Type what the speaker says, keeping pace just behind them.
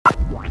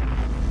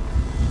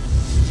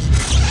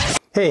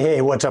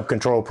Hey, what's up,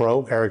 Control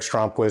Pro? Eric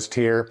Stromquist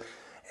here.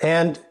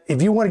 And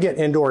if you want to get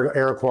indoor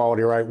air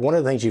quality right, one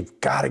of the things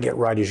you've got to get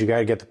right is you got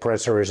to get the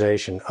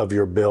pressurization of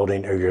your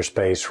building or your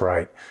space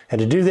right. And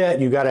to do that,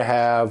 you got to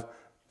have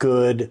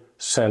good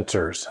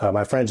sensors.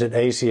 My friends at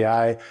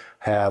ACI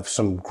have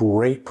some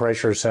great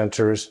pressure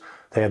sensors.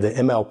 They have the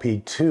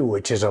MLP2,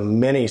 which is a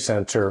mini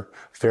sensor,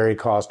 very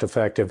cost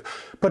effective.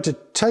 But to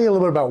tell you a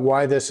little bit about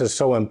why this is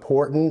so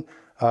important,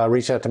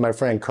 reach out to my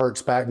friend Kurt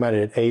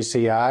Spackman at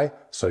ACI,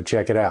 so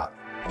check it out.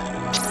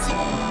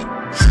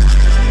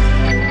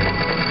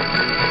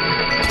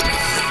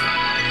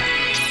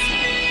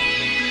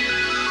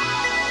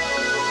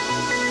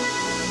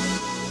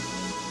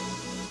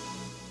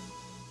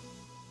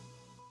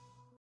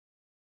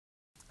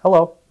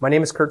 Hello, my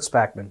name is Kurt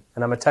Spackman,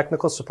 and I'm a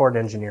technical support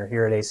engineer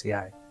here at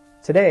ACI.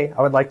 Today,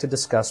 I would like to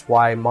discuss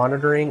why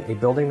monitoring a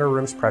building or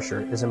room's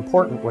pressure is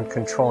important when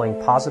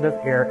controlling positive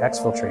air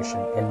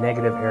exfiltration and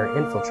negative air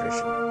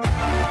infiltration.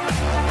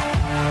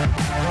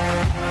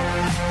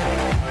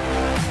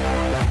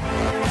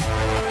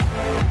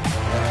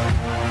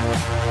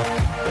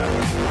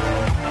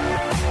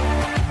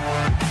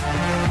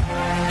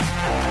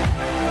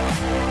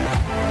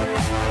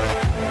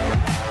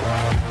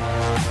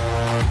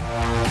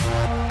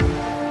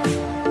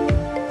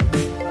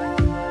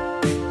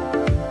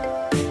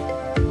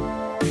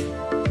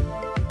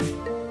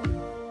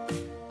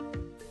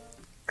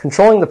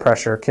 Controlling the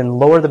pressure can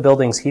lower the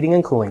building's heating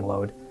and cooling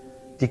load,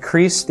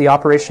 decrease the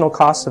operational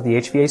costs of the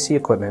HVAC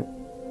equipment,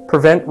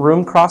 prevent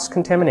room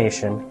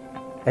cross-contamination,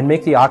 and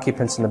make the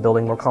occupants in the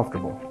building more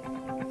comfortable.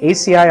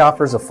 ACI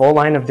offers a full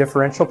line of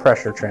differential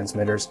pressure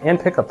transmitters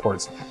and pickup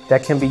ports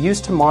that can be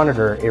used to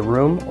monitor a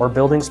room or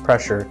building's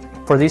pressure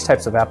for these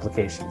types of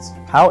applications.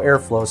 How air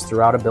flows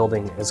throughout a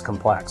building is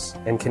complex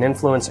and can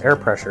influence air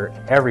pressure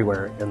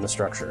everywhere in the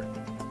structure.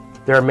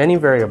 There are many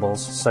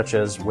variables such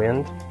as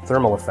wind,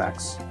 thermal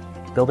effects,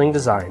 building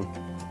design,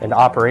 and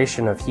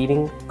operation of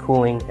heating,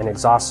 cooling, and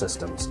exhaust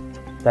systems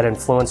that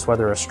influence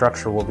whether a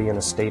structure will be in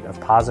a state of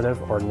positive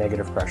or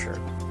negative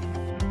pressure.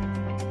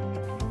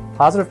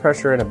 Positive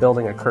pressure in a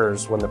building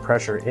occurs when the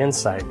pressure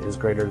inside is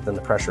greater than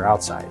the pressure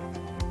outside.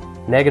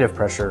 Negative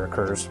pressure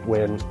occurs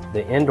when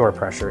the indoor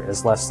pressure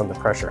is less than the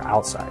pressure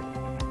outside.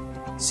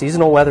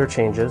 Seasonal weather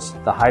changes,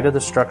 the height of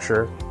the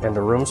structure, and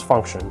the room's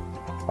function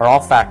are all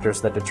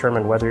factors that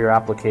determine whether your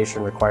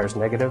application requires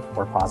negative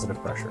or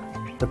positive pressure.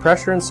 The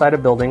pressure inside a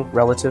building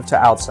relative to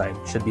outside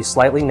should be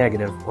slightly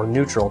negative or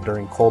neutral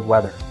during cold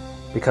weather,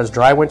 because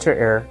dry winter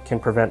air can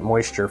prevent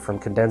moisture from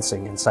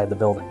condensing inside the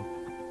building.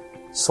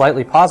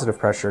 Slightly positive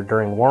pressure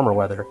during warmer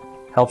weather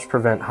helps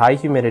prevent high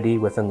humidity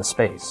within the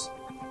space.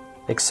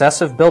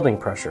 Excessive building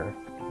pressure,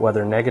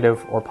 whether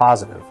negative or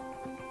positive,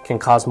 can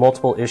cause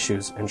multiple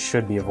issues and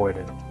should be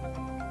avoided.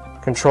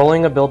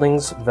 Controlling a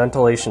building's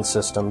ventilation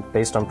system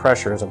based on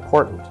pressure is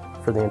important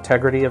for the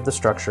integrity of the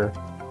structure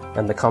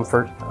and the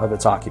comfort of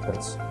its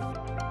occupants.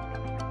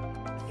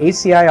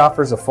 ACI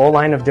offers a full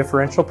line of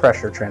differential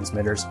pressure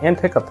transmitters and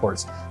pickup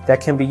ports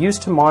that can be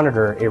used to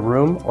monitor a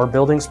room or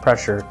building's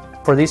pressure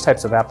for these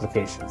types of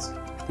applications.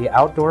 The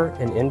outdoor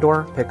and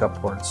indoor pickup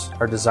ports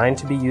are designed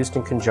to be used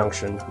in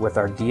conjunction with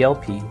our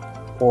DLP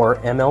or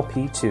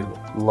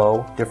MLP2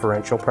 low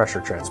differential pressure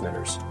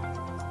transmitters.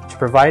 To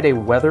provide a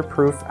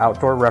weatherproof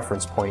outdoor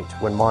reference point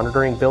when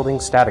monitoring building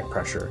static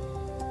pressure,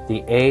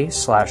 the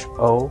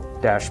A/O-PUP-H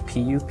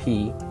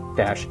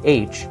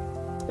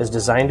is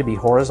designed to be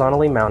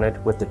horizontally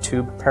mounted with the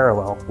tube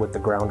parallel with the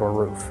ground or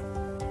roof.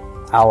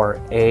 Our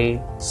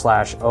A/O-PUP-V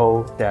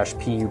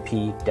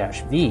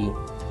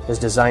is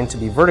designed to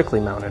be vertically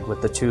mounted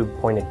with the tube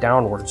pointed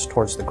downwards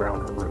towards the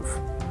ground or roof.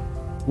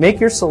 Make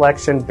your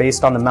selection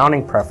based on the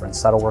mounting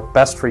preference that'll work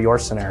best for your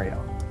scenario.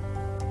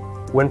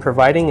 When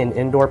providing an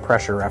indoor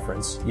pressure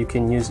reference, you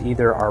can use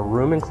either our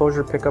room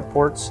enclosure pickup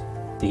ports,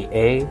 the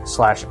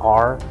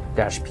A/R-PUP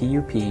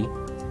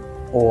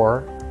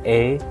or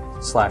A/R2-PUP,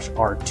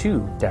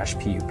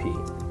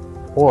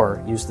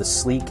 or use the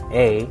sleek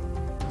A/SP-PUP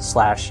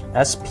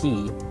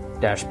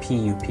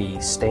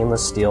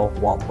stainless steel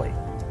wall plate.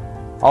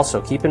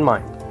 Also keep in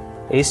mind,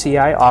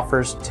 ACI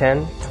offers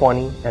 10,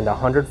 20, and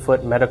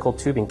 100-foot medical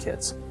tubing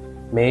kits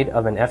made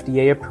of an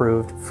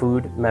FDA-approved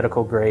food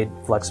medical grade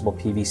flexible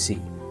PVC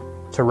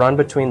to run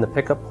between the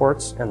pickup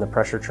ports and the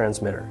pressure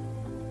transmitter.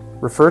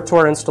 Refer to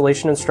our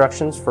installation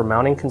instructions for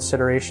mounting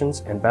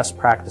considerations and best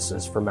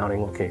practices for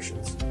mounting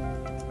locations.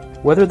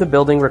 Whether the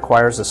building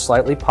requires a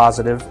slightly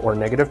positive or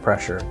negative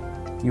pressure,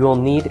 you will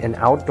need an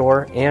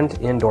outdoor and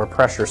indoor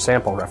pressure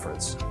sample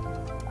reference.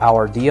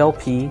 Our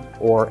DLP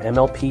or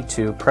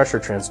MLP2 pressure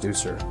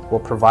transducer will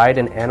provide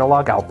an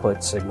analog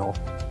output signal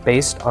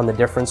based on the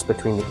difference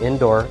between the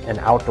indoor and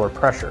outdoor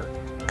pressure,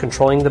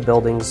 controlling the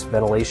building's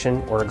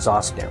ventilation or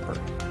exhaust damper.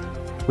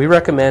 We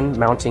recommend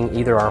mounting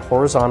either our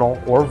horizontal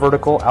or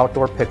vertical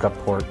outdoor pickup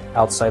port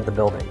outside the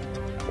building,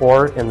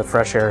 or in the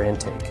fresh air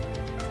intake,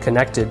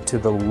 connected to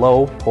the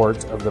low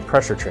port of the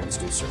pressure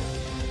transducer.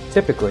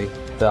 Typically,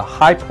 the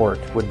high port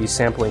would be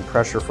sampling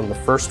pressure from the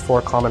first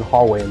floor common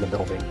hallway in the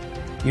building,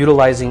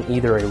 utilizing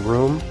either a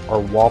room or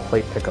wall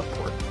plate pickup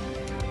port.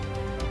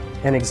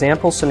 An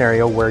example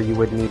scenario where you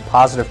would need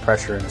positive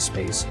pressure in a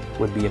space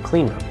would be a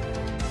clean room.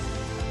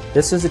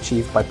 This is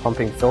achieved by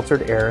pumping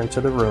filtered air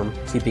into the room,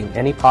 keeping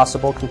any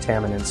possible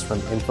contaminants from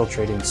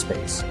infiltrating the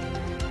space.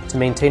 To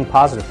maintain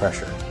positive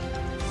pressure,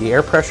 the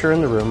air pressure in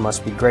the room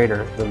must be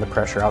greater than the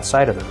pressure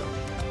outside of the room.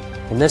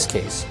 In this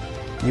case,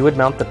 you would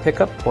mount the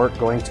pickup port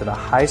going to the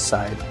high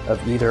side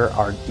of either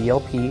our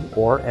DLP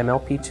or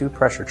MLP2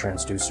 pressure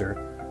transducer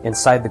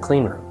inside the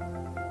clean room,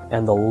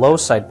 and the low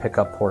side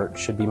pickup port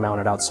should be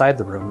mounted outside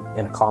the room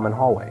in a common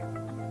hallway.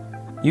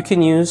 You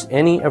can use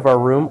any of our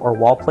room or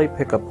wall plate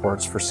pickup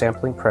ports for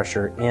sampling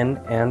pressure in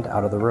and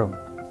out of the room.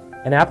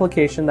 An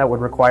application that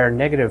would require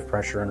negative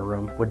pressure in a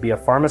room would be a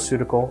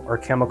pharmaceutical or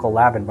chemical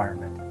lab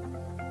environment.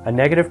 A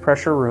negative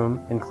pressure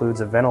room includes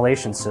a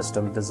ventilation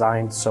system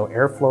designed so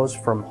air flows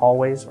from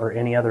hallways or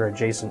any other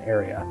adjacent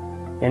area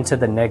into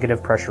the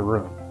negative pressure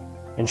room,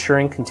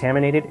 ensuring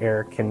contaminated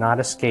air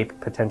cannot escape,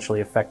 potentially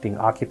affecting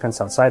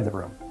occupants outside the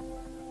room.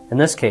 In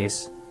this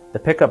case, the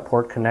pickup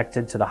port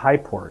connected to the high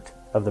port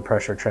of the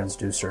pressure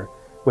transducer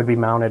would be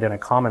mounted in a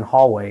common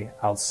hallway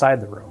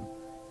outside the room,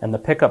 and the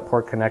pickup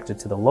port connected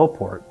to the low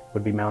port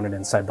would be mounted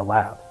inside the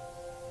lab.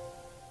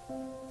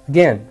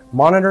 Again,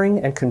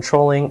 monitoring and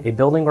controlling a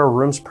building or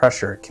room's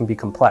pressure can be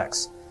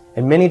complex,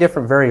 and many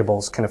different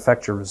variables can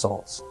affect your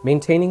results.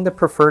 Maintaining the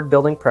preferred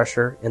building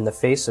pressure in the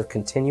face of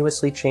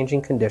continuously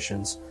changing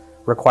conditions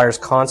requires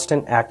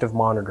constant active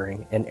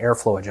monitoring and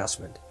airflow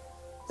adjustment.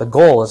 The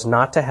goal is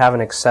not to have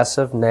an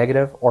excessive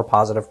negative or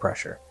positive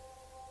pressure.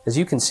 As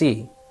you can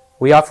see,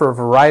 we offer a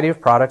variety of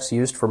products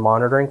used for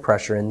monitoring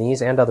pressure in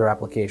these and other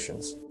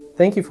applications.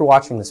 Thank you for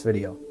watching this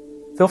video.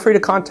 Feel free to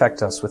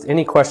contact us with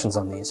any questions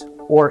on these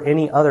or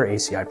any other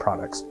ACI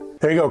products.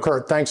 There you go,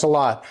 Kurt. Thanks a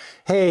lot.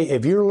 Hey,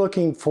 if you're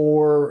looking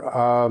for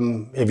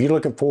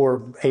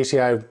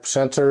ACI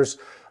sensors,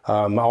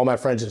 all my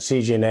friends at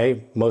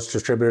CG&A, most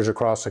distributors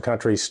across the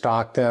country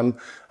stock them.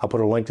 I'll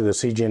put a link to the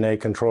CG&A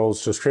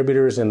Controls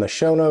distributors in the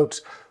show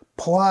notes.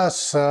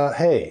 Plus,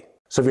 hey,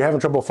 so if you're having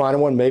trouble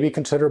finding one, maybe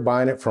consider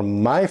buying it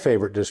from my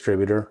favorite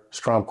distributor,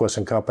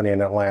 Stromquist & Company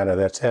in Atlanta.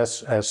 That's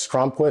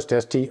Stromquist,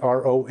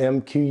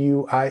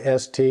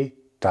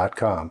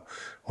 STROMQUIST.com.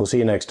 We'll see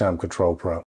you next time, Control Pro.